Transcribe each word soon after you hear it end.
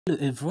Hello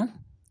everyone,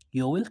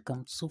 you're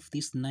welcome to solve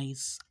this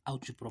nice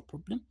algebra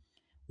problem,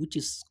 which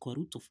is square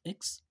root of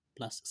x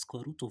plus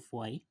square root of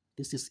y.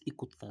 This is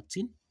equal to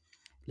 13.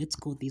 Let's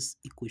call this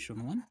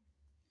equation 1.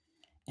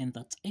 And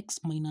that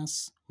x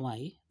minus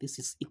y, this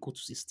is equal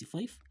to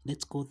 65.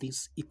 Let's call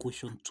this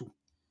equation 2.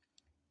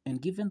 And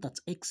given that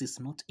x is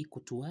not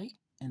equal to y,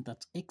 and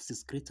that x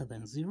is greater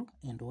than 0,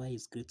 and y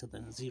is greater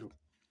than 0.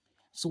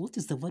 So what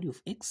is the value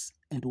of x,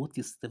 and what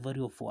is the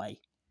value of y?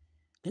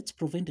 Let's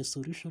provide a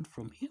solution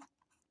from here.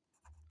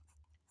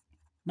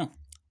 Now,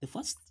 the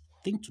first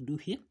thing to do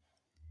here,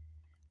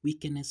 we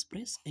can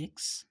express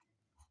x.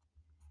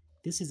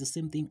 This is the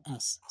same thing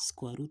as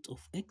square root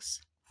of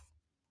x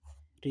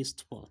raised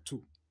to power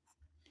 2.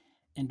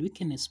 And we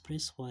can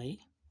express y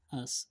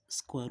as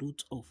square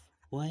root of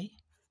y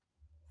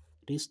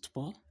raised to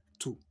power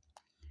 2.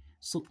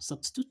 So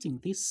substituting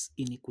this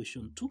in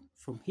equation 2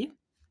 from here,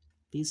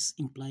 this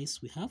implies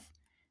we have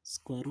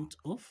square root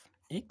of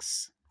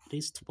x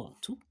raised to power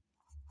 2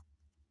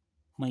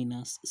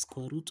 minus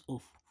square root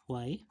of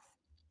y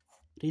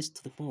raised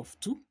to the power of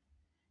 2.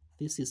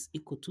 This is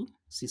equal to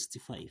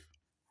 65.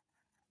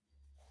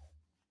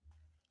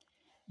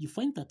 You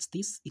find that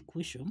this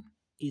equation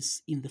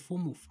is in the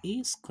form of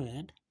a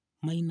squared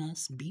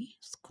minus b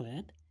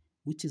squared,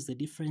 which is the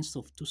difference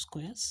of two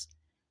squares,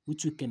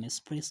 which we can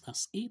express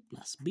as a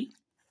plus b,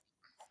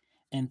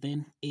 and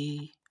then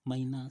a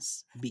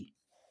minus b.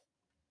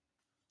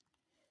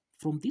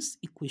 From this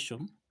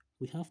equation,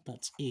 we have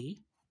that a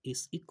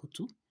is equal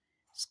to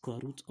square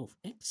root of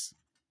x,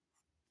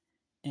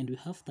 and we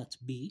have that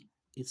b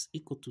is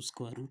equal to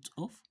square root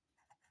of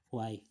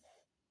y.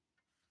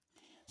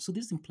 So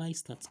this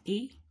implies that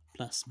a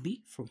plus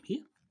b from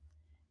here,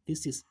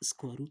 this is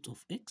square root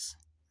of x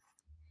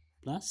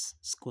plus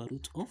square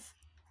root of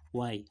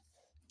y.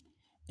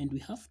 And we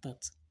have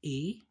that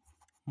a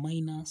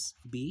minus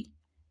b,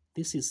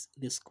 this is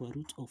the square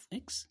root of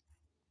x,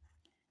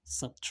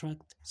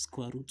 subtract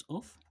square root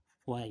of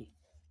y.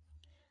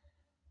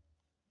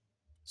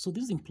 So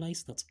this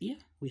implies that here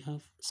we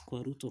have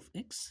square root of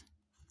x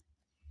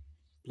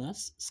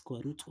plus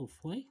square root of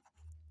y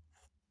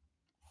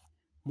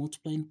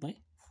multiplied by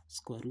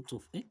square root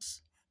of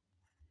x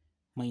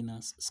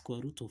minus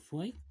square root of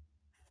y.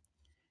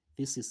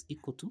 This is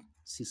equal to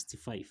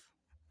 65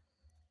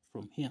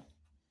 from here.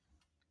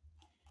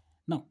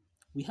 Now,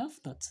 we have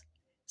that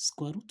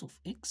square root of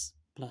x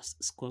plus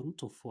square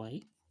root of y.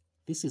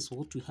 This is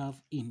what we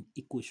have in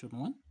equation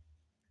 1,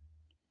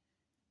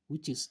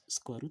 which is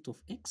square root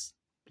of x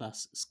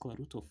plus square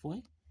root of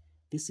y.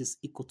 This is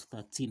equal to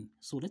 13.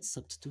 So let's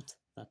substitute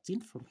 13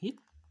 from here.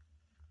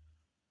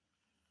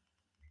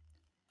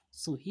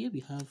 So here we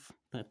have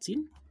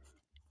 13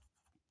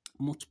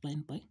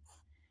 multiplied by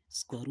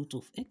square root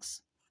of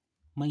x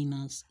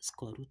minus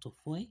square root of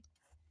y.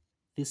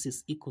 This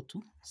is equal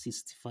to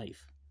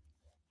 65.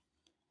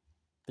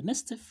 The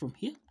next step from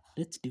here,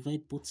 let's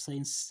divide both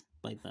sides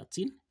by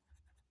 13.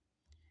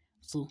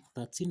 So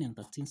 13 and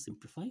 13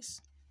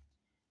 simplifies,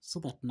 so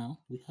that now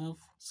we have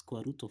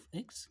square root of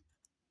x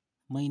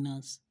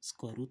minus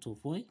square root of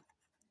y.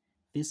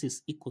 This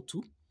is equal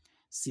to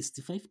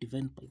 65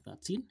 divided by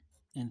 13,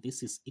 and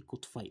this is equal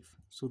to 5.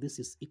 So this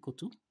is equal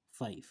to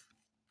 5.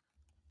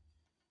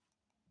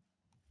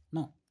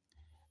 Now,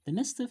 the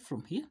next step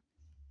from here,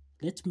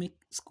 let's make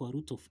square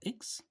root of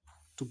x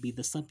to be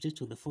the subject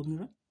of the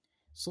formula,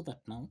 so that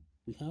now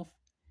we have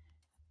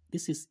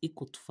this is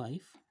equal to 5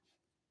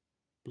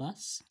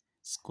 plus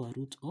square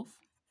root of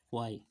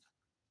y.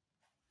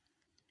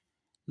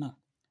 Now,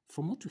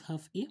 from what we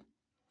have here,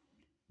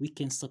 we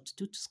can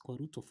substitute square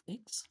root of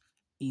x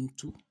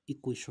into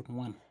equation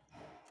 1.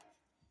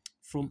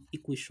 From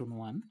equation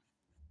 1,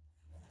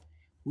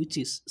 which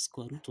is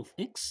square root of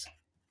x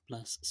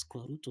plus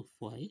square root of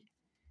y,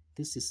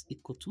 this is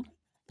equal to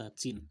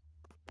 13.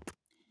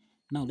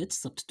 Now let's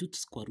substitute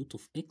square root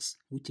of x,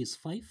 which is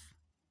 5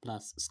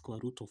 plus square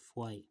root of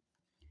y.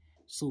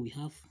 So we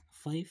have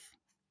 5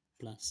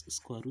 plus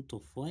square root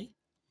of y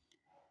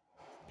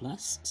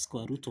plus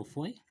square root of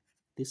y.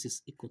 This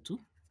is equal to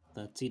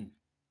 13.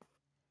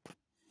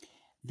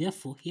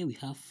 Therefore, here we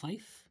have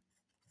 5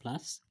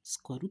 plus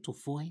square root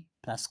of y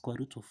plus square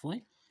root of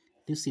y.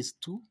 This is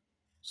 2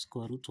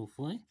 square root of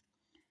y.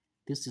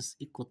 This is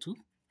equal to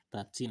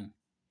 13.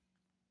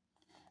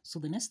 So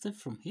the next step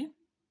from here,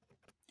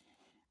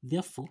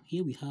 therefore,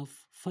 here we have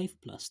 5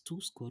 plus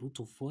 2 square root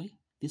of y.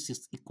 This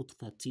is equal to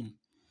 13.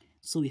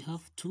 So we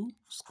have 2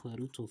 square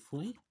root of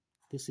y.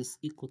 This is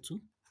equal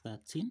to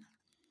 13.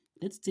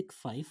 Let's take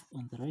 5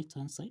 on the right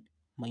hand side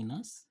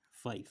minus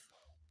 5.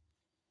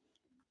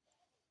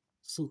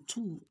 So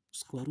 2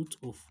 square root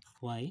of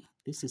y,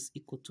 this is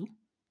equal to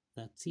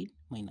 13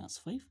 minus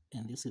 5,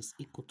 and this is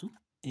equal to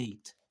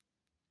 8.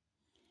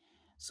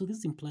 So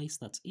this implies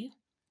that here,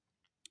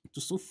 to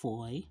solve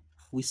for y,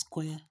 we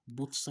square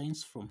both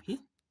sides from here,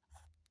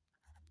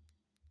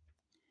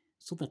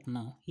 so that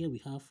now here we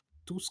have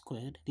 2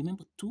 squared.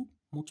 Remember, 2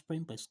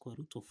 multiplied by square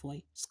root of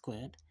y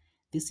squared.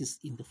 This is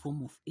in the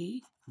form of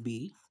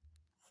ab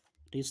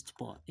raised to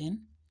power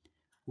n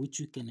which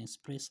you can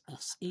express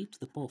as a to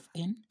the power of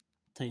n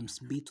times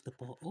b to the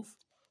power of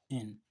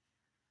n.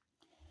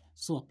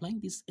 So applying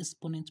this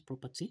exponent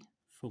property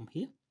from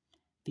here,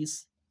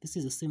 this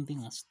is the same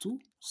thing as 2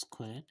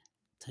 squared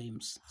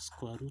times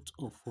square root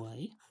of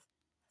y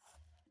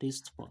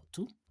raised to power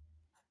 2.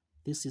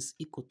 This is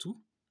equal to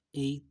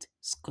 8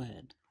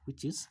 squared,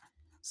 which is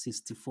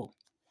 64.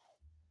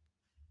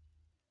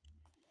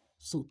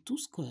 So 2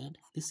 squared,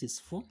 this is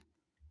 4,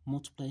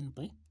 multiplied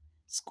by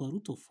square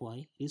root of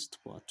y raised to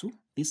power 2.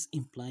 This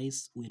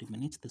implies we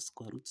eliminate the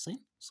square root sign,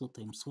 so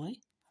times y,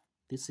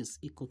 this is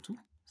equal to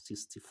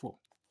 64.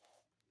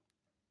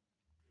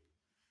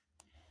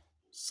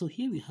 So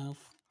here we have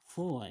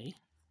 4y,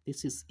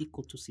 this is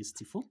equal to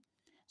 64.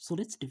 So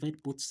let's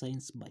divide both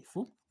signs by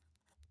 4.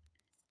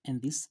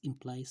 And this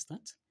implies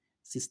that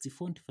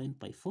 64 divided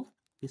by 4,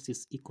 this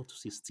is equal to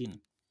 16.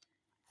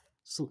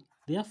 So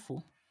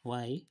therefore,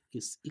 y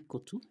is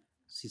equal to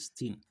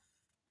 16.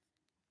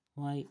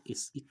 Y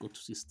is equal to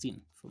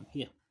 16 from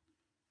here.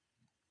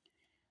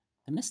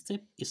 The next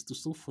step is to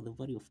solve for the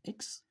value of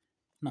x.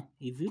 Now,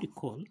 if you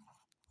recall,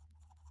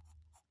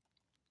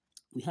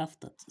 we have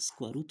that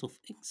square root of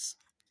x,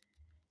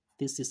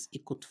 this is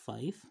equal to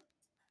 5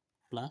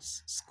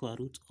 plus square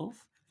root of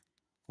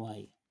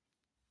y.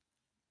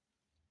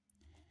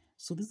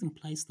 So this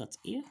implies that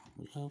here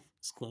we have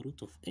square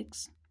root of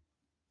x,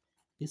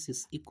 this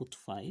is equal to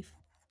 5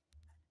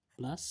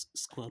 plus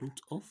square root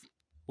of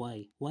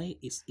y. Y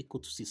is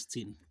equal to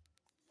 16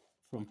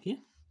 from here.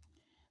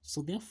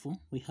 So therefore,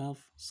 we have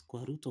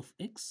square root of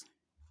x,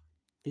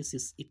 this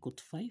is equal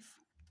to 5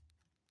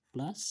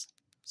 plus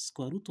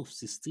square root of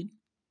 16,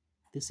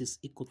 this is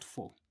equal to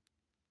 4.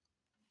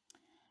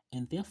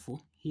 And therefore,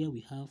 here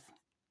we have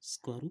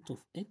square root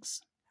of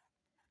x,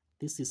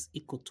 this is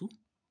equal to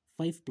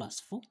 5 plus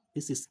 4,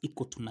 this is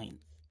equal to 9.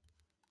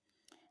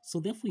 So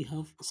therefore, we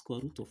have square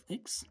root of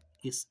x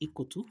is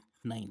equal to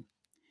 9.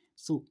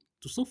 So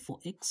to solve for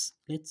x,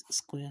 let's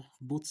square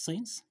both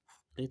signs.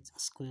 Let's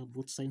square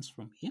both signs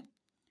from here.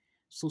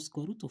 So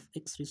square root of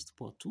x raised to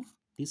power 2,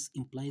 this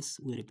implies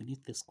we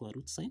eliminate the square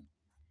root sign.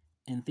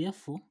 And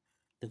therefore,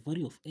 the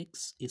value of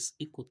x is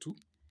equal to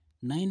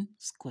 9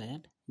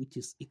 squared, which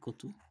is equal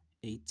to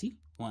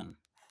 81.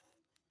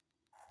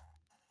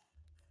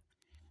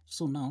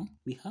 So now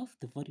we have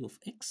the value of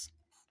x,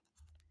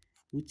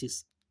 which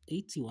is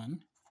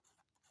 81.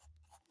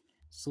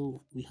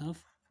 So we have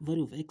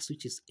value of x,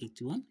 which is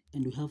 81,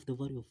 and we have the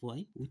value of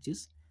y, which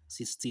is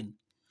 16.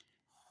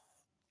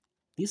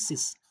 This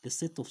is the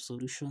set of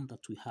solution that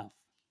we have.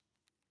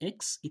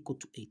 X equal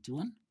to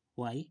 81,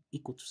 y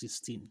equal to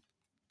 16.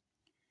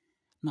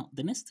 Now,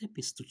 the next step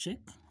is to check.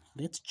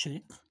 Let's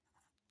check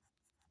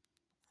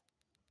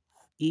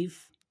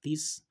if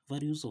these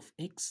values of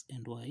x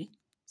and y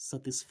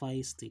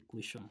satisfies the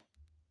equation.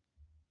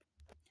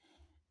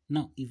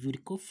 Now, if you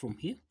recall from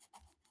here,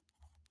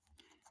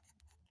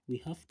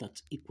 we have that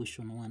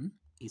equation 1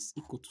 is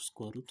equal to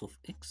square root of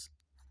x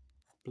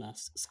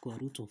plus square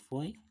root of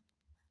y.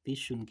 This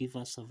should give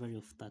us a value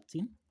of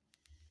 13.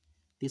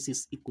 This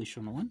is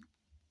equation 1.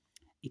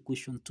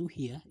 Equation 2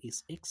 here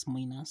is x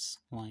minus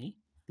y.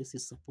 This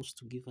is supposed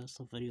to give us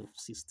a value of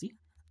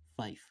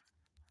 65.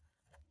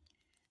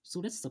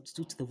 So let's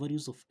substitute the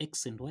values of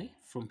x and y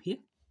from here.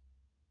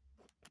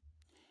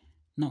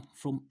 Now,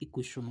 from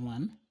equation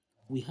 1,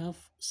 we have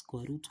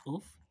square root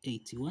of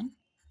 81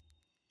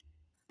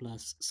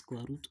 plus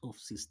square root of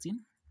 16.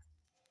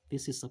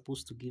 This is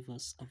supposed to give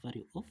us a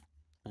value of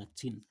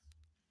 13.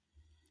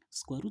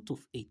 Square root of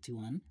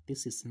 81,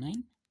 this is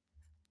 9,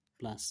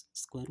 plus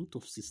square root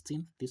of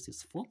 16, this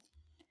is 4.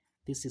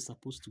 This is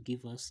supposed to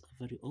give us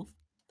a value of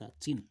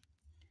 13.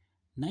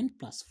 9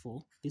 plus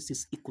 4, this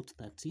is equal to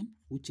 13,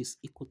 which is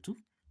equal to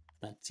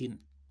 13.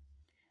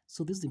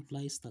 So this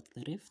implies that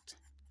the left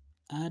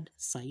add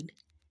side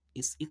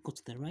is equal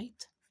to the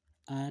right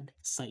add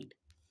side.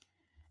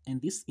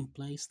 And this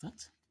implies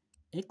that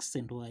x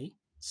and y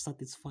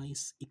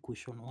satisfies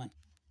equation 1.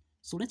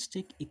 So let's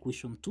check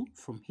equation 2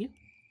 from here.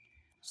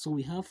 So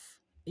we have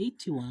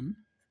 81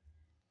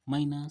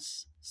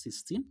 minus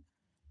 16.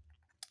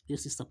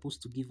 This is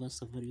supposed to give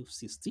us a value of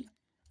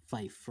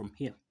 65 from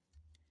here.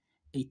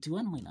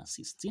 81 minus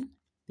 16,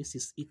 this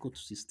is equal to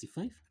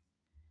 65,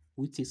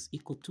 which is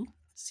equal to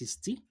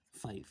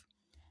 65.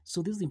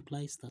 So this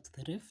implies that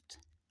the left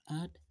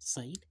add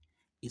side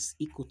is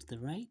equal to the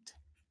right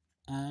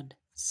add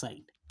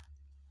side.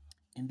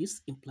 And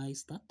this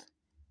implies that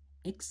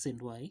x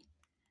and y,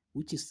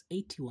 which is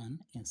 81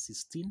 and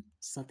 16,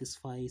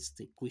 satisfies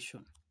the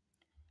equation.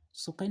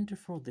 So kindly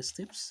follow the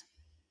steps.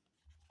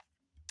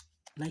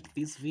 Like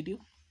this video,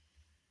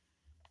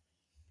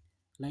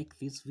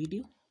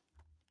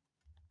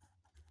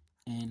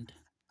 and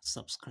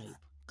subscribe.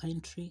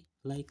 Kindly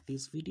like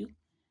this video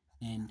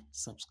and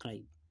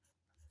subscribe.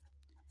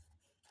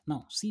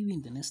 Now, see you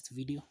in the next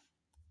video.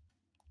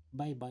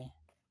 Bye bye.